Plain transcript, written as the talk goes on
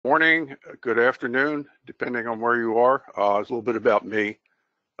morning, good afternoon, depending on where you are. It's a little bit about me.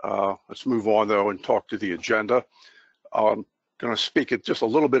 Let's move on though and talk to the agenda. I'm going to speak just a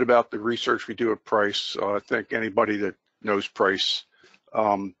little bit about the research we do at Price. I think anybody that knows Price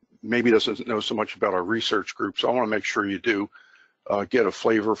maybe doesn't know so much about our research group, so I want to make sure you do get a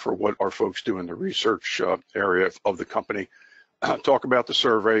flavor for what our folks do in the research area of the company. Talk about the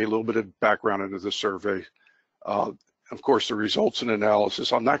survey, a little bit of background into the survey. Of course, the results and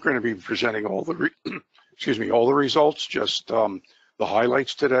analysis. I'm not going to be presenting all the all the results, just the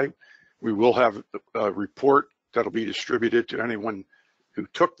highlights today. We will have a report that'll be distributed to anyone who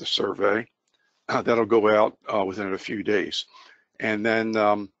took the survey. That'll go out within a few days, and then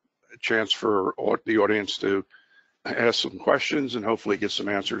a chance for the audience to ask some questions and hopefully get some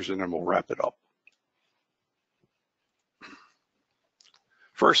answers, and then we'll wrap it up.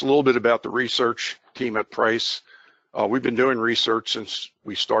 First, a little bit about the research team at Price. We've been doing research since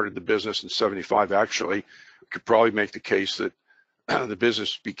we started the business in '75. Actually, we could probably make the case that the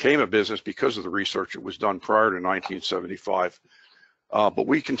business became a business because of the research that was done prior to 1975. But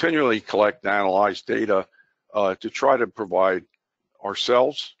we continually collect and analyze data to try to provide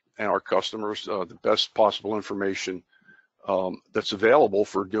ourselves and our customers the best possible information that's available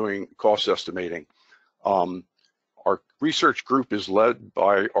for doing cost estimating. Our research group is led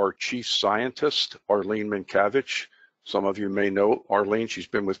by our chief scientist, Arlene Minkavich. Some of you may know Arlene. She's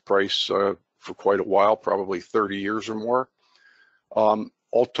been with Price for quite a while, probably 30 years or more.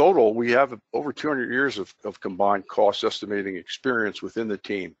 All total, we have over 200 years of combined cost estimating experience within the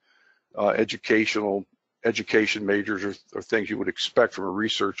team. Education majors are things you would expect from a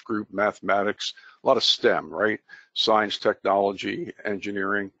research group, mathematics, a lot of STEM, right? Science, technology,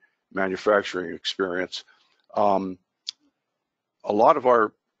 engineering, manufacturing experience. A lot of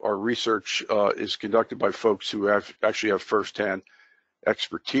our research is conducted by folks who actually have firsthand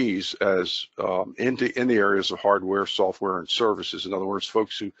expertise as in the areas of hardware, software, and services. In other words,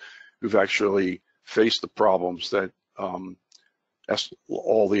 folks who've actually faced the problems that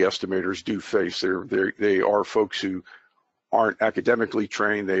all the estimators do face. They are folks who aren't academically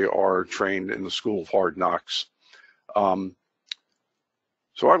trained. They are trained in the school of hard knocks.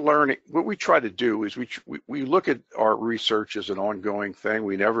 So our learning, what we try to do is we look at our research as an ongoing thing.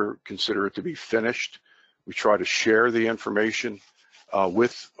 We never consider it to be finished. We try to share the information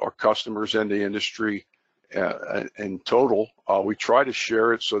with our customers and the industry. In total, we try to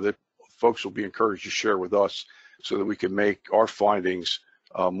share it so that folks will be encouraged to share with us so that we can make our findings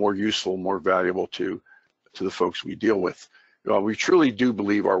more useful, more valuable to the folks we deal with. We truly do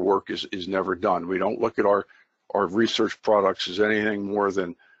believe our work is never done. We don't look at our research products as anything more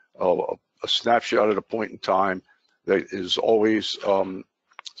than a snapshot at a point in time that is always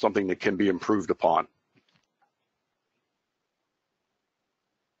something that can be improved upon.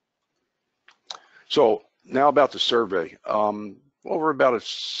 So now about the survey. Over about a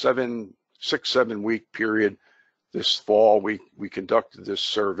 6-7 week period this fall, we conducted this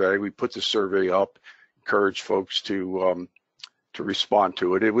survey. We put the survey up, encouraged folks to respond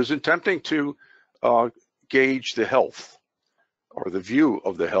to it. It was attempting to gauge the health or the view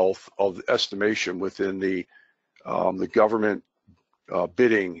of the health of the estimation within the government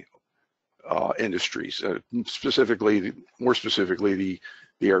bidding industries, more specifically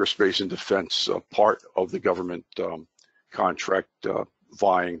the aerospace and defense part of the government contract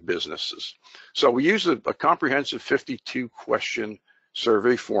vying businesses. So we use a comprehensive 52 question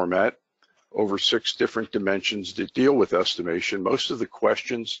survey format over 6 different dimensions that deal with estimation. Most of the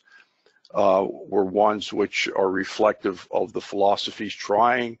questions were ones which are reflective of the philosophies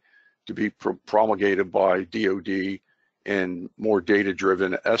trying to be promulgated by DoD in more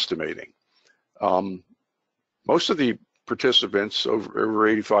data-driven estimating. Most of the participants, over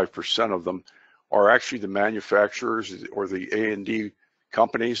 85% of them, are actually the manufacturers or the A&D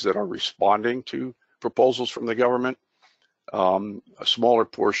companies that are responding to proposals from the government. A smaller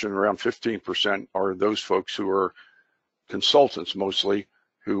portion, around 15%, are those folks who are consultants mostly,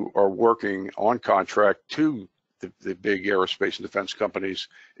 who are working on contract to the big aerospace and defense companies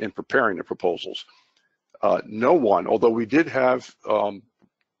in preparing the proposals. No one, although we did have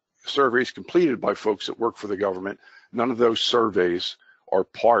surveys completed by folks that work for the government, none of those surveys are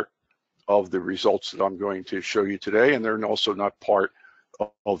part of the results that I'm going to show you today, and they're also not part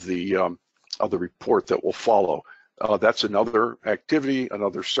of the report that will follow. That's another activity,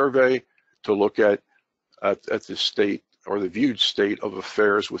 another survey to look at the state or the viewed state of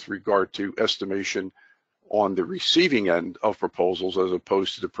affairs with regard to estimation on the receiving end of proposals as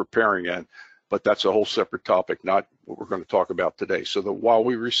opposed to the preparing end. But that's a whole separate topic, not what we're going to talk about today. So while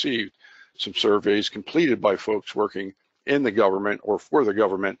we received some surveys completed by folks working in the government or for the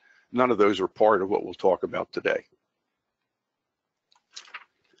government. None of those are part of what we'll talk about today.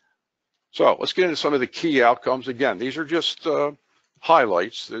 So let's get into some of the key outcomes. Again, these are just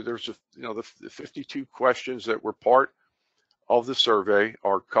highlights. There's the 52 questions that were part of the survey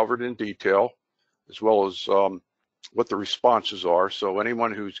are covered in detail, as well as what the responses are. So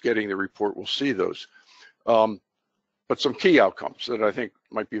anyone who's getting the report will see those. But some key outcomes that I think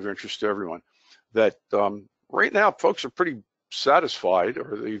might be of interest to everyone. That right now, folks are pretty satisfied,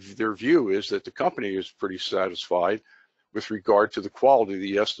 or their view is that the company is pretty satisfied with regard to the quality of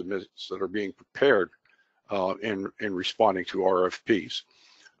the estimates that are being prepared in responding to RFPs.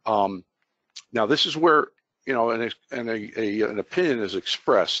 Now, this is where, an opinion is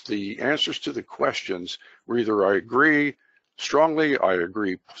expressed. The answers to the questions were either I agree strongly, I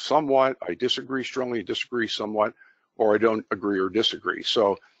agree somewhat, I disagree strongly, disagree somewhat, or I don't agree or disagree.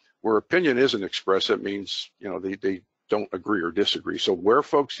 So where opinion isn't expressed, that means, they don't agree or disagree. So where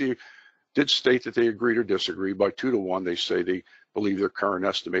folks did state that they agreed or disagree, by 2 to 1, they say they believe their current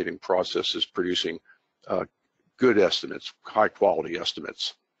estimating process is producing good estimates, high quality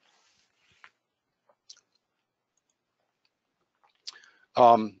estimates.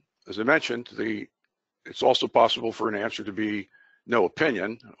 As I mentioned, it's also possible for an answer to be no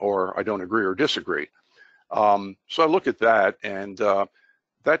opinion, or I don't agree or disagree. So I look at that, and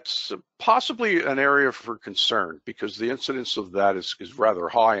that's possibly an area for concern, because the incidence of that is rather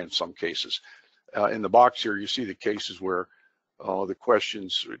high in some cases. In the box here, you see the cases where the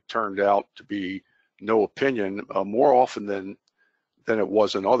questions turned out to be no opinion more often than it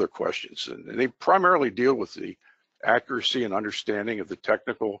was in other questions. And they primarily deal with the accuracy and understanding of the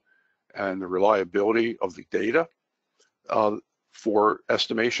technical and the reliability of the data for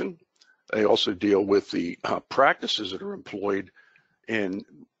estimation. They also deal with the practices that are employed in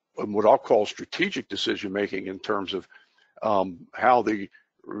what I'll call strategic decision making in terms of how the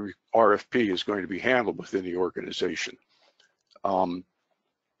RFP is going to be handled within the organization.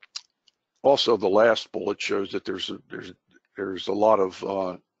 Also, the last bullet shows that there's a lot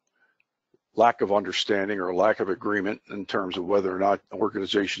of lack of understanding or lack of agreement in terms of whether or not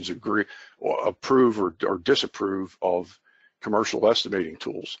organizations agree or approve or disapprove of commercial estimating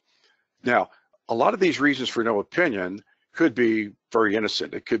tools. Now, a lot of these reasons for no opinion could be very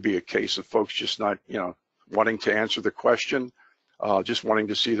innocent. It could be a case of folks just not, wanting to answer the question, just wanting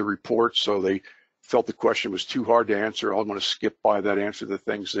to see the report, so they felt the question was too hard to answer. I'm going to skip by that answer, the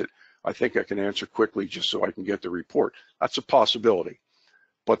things that I think I can answer quickly just so I can get the report. That's a possibility.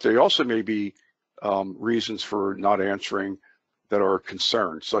 But there also may be reasons for not answering that are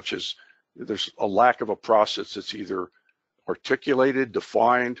concerned, such as there's a lack of a process that's either articulated,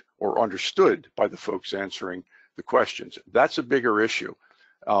 defined, or understood by the folks answering the questions. That's a bigger issue.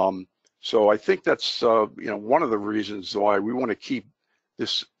 So I think that's one of the reasons why we want to keep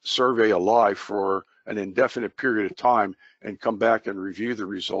this survey alive for an indefinite period of time and come back and review the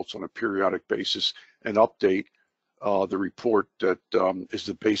results on a periodic basis and update the report that is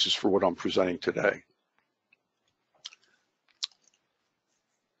the basis for what I'm presenting today.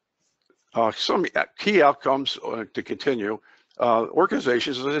 Some key outcomes to continue.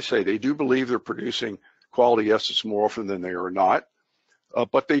 Organizations, as I say, they do believe they're producing quality estimates more often than they are not,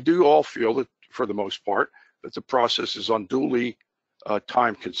 but they do all feel that, for the most part, that the process is unduly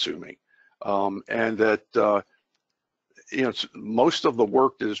time-consuming, and that most of the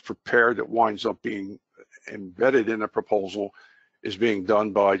work that is prepared that winds up being embedded in a proposal is being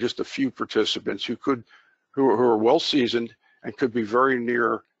done by just a few participants who are well seasoned and could be very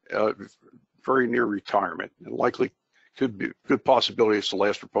near retirement, and likely could be good possibility it's the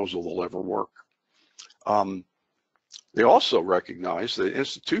last proposal they'll ever work. They also recognize that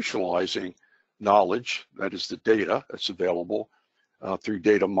institutionalizing knowledge, that is the data that's available through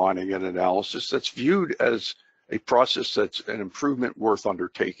data mining and analysis, that's viewed as a process that's an improvement worth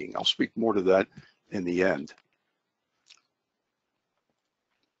undertaking. I'll speak more to that in the end.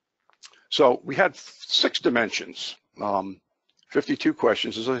 So we had 6 dimensions, 52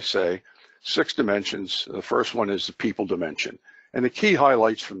 questions, as I say, 6 dimensions. The first one is the people dimension. And the key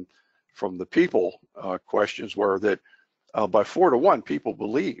highlights from the people questions were that by 4 to 1, people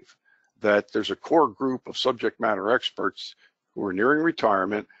believe that there's a core group of subject matter experts who are nearing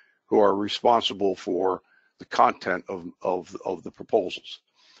retirement who are responsible for the content of the proposals.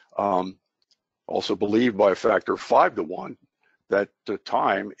 Also believe by a factor of 5 to 1 that the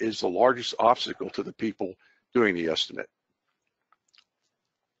time is the largest obstacle to the people doing the estimate.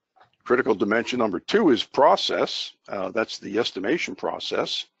 Critical dimension number 2 is process. That's the estimation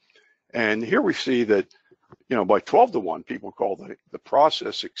process. And here we see that, by 12 to 1, people call the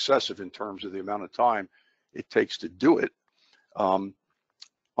process excessive in terms of the amount of time it takes to do it,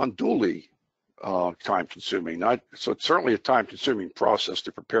 unduly time consuming. So it's certainly a time consuming process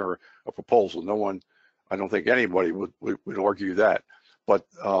to prepare a proposal. No one, I don't think anybody would argue that. But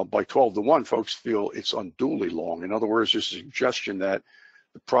by 12-1, folks feel it's unduly long. In other words, there's a suggestion that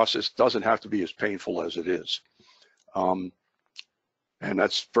the process doesn't have to be as painful as it is. And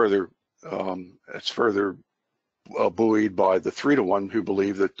that's further buoyed by the 3-1 who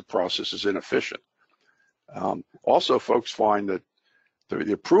believe that the process is inefficient. Also, folks find that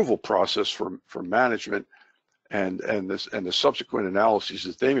the approval process for management and the subsequent analyses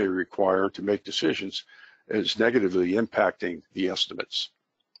that they may require to make decisions is negatively impacting the estimates.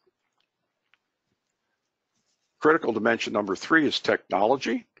 Critical dimension number 3 is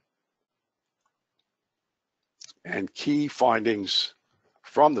technology. And key findings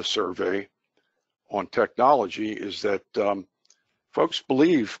from the survey on technology is that folks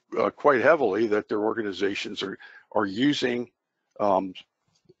believe quite heavily that their organizations are using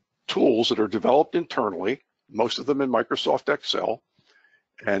tools that are developed internally, most of them in Microsoft Excel,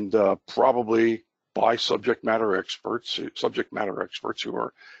 and probably by subject matter experts who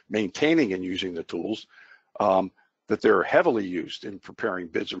are maintaining and using the tools, that they're heavily used in preparing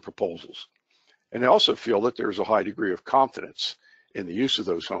bids and proposals. And they also feel that there's a high degree of confidence in the use of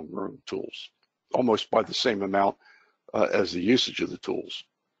those homegrown tools, almost by the same amount as the usage of the tools.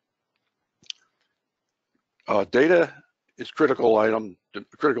 Data is critical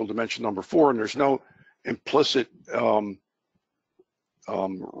dimension number 4, and there's no implicit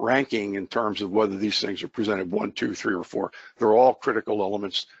ranking in terms of whether these things are presented 1, 2, 3, or 4. They're all critical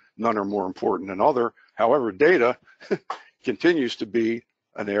elements. None are more important than other. However, data continues to be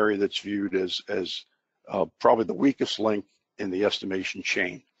an area that's viewed as probably the weakest link in the estimation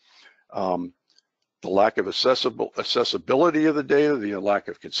chain. The lack of accessibility of the data, the lack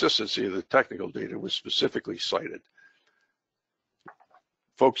of consistency of the technical data was specifically cited.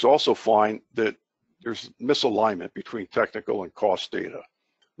 Folks also find that there's misalignment between technical and cost data.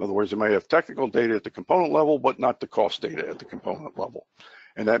 In other words, they may have technical data at the component level, but not the cost data at the component level.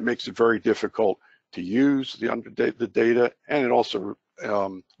 And that makes it very difficult to use the data, and it also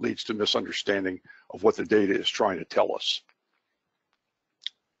leads to misunderstanding of what the data is trying to tell us.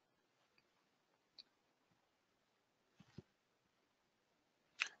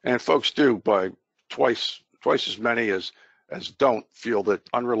 And folks do, by twice as many as don't, feel that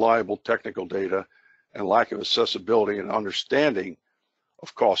unreliable technical data and lack of accessibility and understanding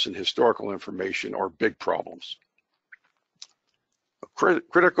of cost and historical information are big problems.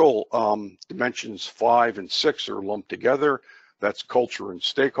 Critical dimensions 5 and 6 are lumped together. That's culture and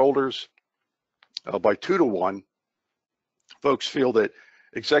stakeholders. By 2-1, folks feel that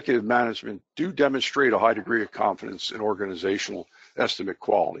executive management do demonstrate a high degree of confidence in organizational estimate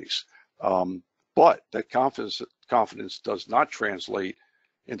qualities, but that confidence does not translate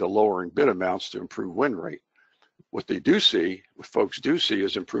into lowering bid amounts to improve win rate. What folks do see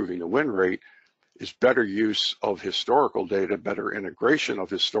is improving the win rate is better use of historical data, better integration of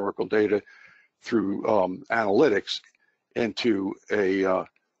historical data through analytics into a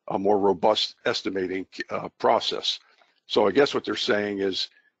more robust estimating process. So I guess what they're saying is,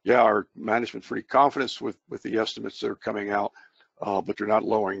 yeah, our management's pretty confident with the estimates that are coming out, but they're not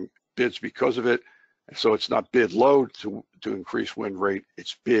lowering bids because of it. And so it's not bid low to increase win rate,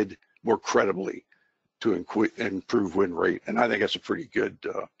 it's bid more credibly to improve win rate. And I think that's a pretty good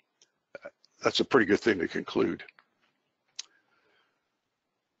thing to conclude.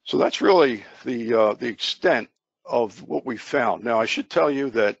 So that's really the extent of what we found. Now I should tell you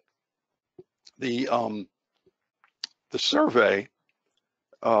that the survey,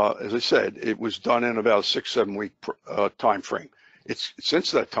 as I said, it was done in about a 6-7 week time frame.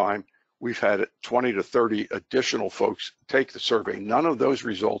 Since that time, we've had 20 to 30 additional folks take the survey. None of those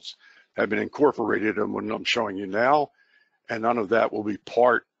results have been incorporated in what I'm showing you now, and none of that will be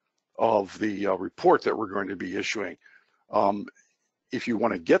part of the report that we're going to be issuing. If you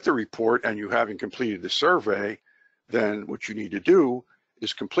want to get the report and you haven't completed the survey, then what you need to do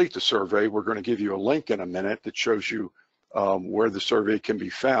is complete the survey. We're going to give you a link in a minute that shows you where the survey can be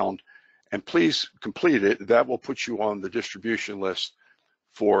found, and please complete it. That will put you on the distribution list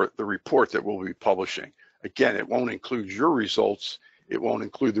for the report that we'll be publishing. Again, it won't include your results. It won't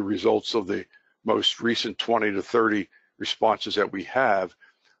include the results of the most recent 20 to 30 responses that we have,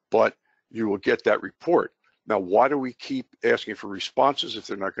 but you will get that report. Now, why do we keep asking for responses if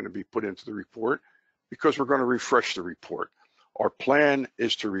they're not going to be put into the report? Because we're going to refresh the report. Our plan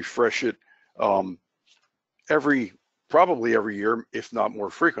is to refresh it probably every year, if not more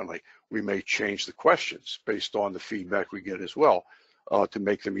frequently. We may change the questions based on the feedback we get as well to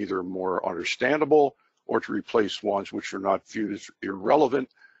make them either more understandable or to replace ones which are not viewed as irrelevant,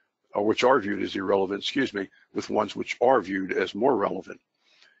 or which are viewed as irrelevant, excuse me, with ones which are viewed as more relevant.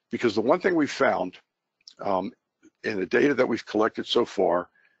 Because the one thing we've found in the data that we've collected so far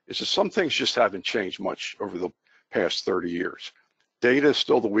is that some things just haven't changed much over the past 30 years. Data is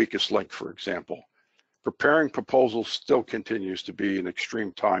still the weakest link, for example. Preparing proposals still continues to be an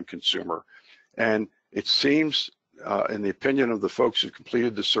extreme time consumer. And it seems, in the opinion of the folks who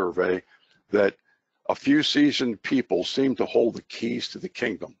completed the survey, that a few seasoned people seem to hold the keys to the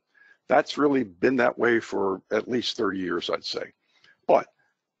kingdom. That's really been that way for at least 30 years, I'd say. But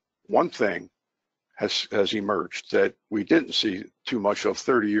one thing has emerged that we didn't see too much of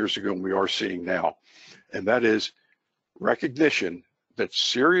 30 years ago and we are seeing now, and that is recognition that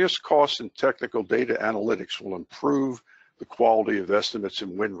serious cost and technical data analytics will improve the quality of estimates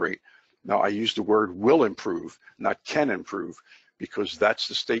and win rate. Now, I use the word will improve, not can improve, because that's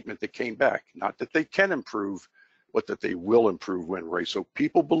the statement that came back. Not that they can improve, but that they will improve win rate. So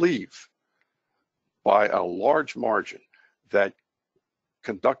people believe by a large margin that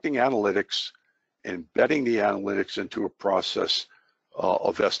conducting analytics, embedding the analytics into a process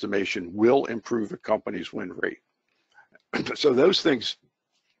of estimation will improve a company's win rate. So those things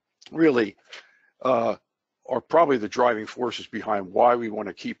really are probably the driving forces behind why we want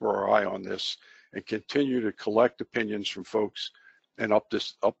to keep our eye on this and continue to collect opinions from folks and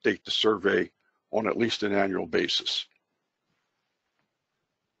update the survey on at least an annual basis.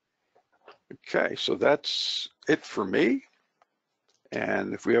 Okay, so that's it for me.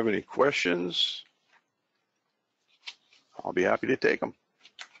 And if we have any questions, I'll be happy to take them.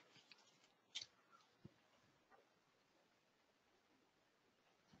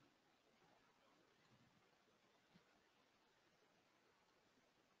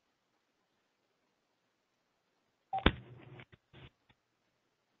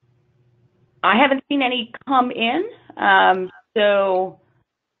 I haven't seen any come in, so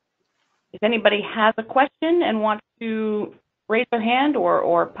if anybody has a question and wants to raise their hand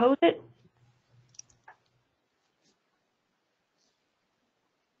or pose it.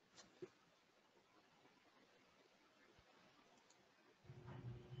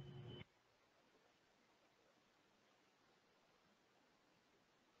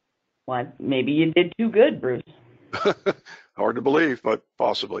 Well, maybe you did too good, Bruce. Hard to believe, but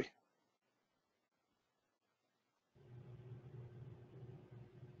possibly.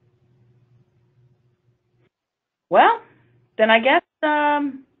 Well, then I guess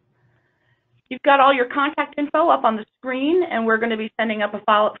you've got all your contact info up on the screen, and we're going to be sending out a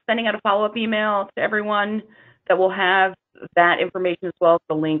follow-up email to everyone that will have that information as well as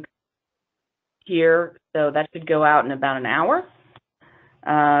the link here. So that should go out in about an hour.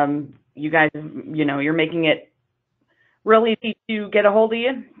 You guys, you know, you're making it real easy to get a hold of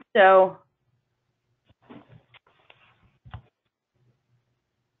you. So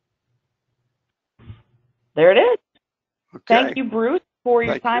there it is. Okay. Thank you, Bruce, for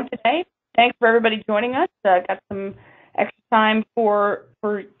your time today. Thanks for everybody joining us. Got some extra time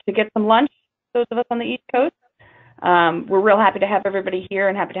to get some lunch, those of us on the East Coast. We're real happy to have everybody here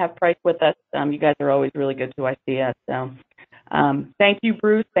and happy to have Price with us. You guys are always really good to ICS. So thank you,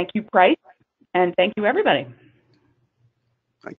 Bruce. Thank you, Price. And thank you, everybody.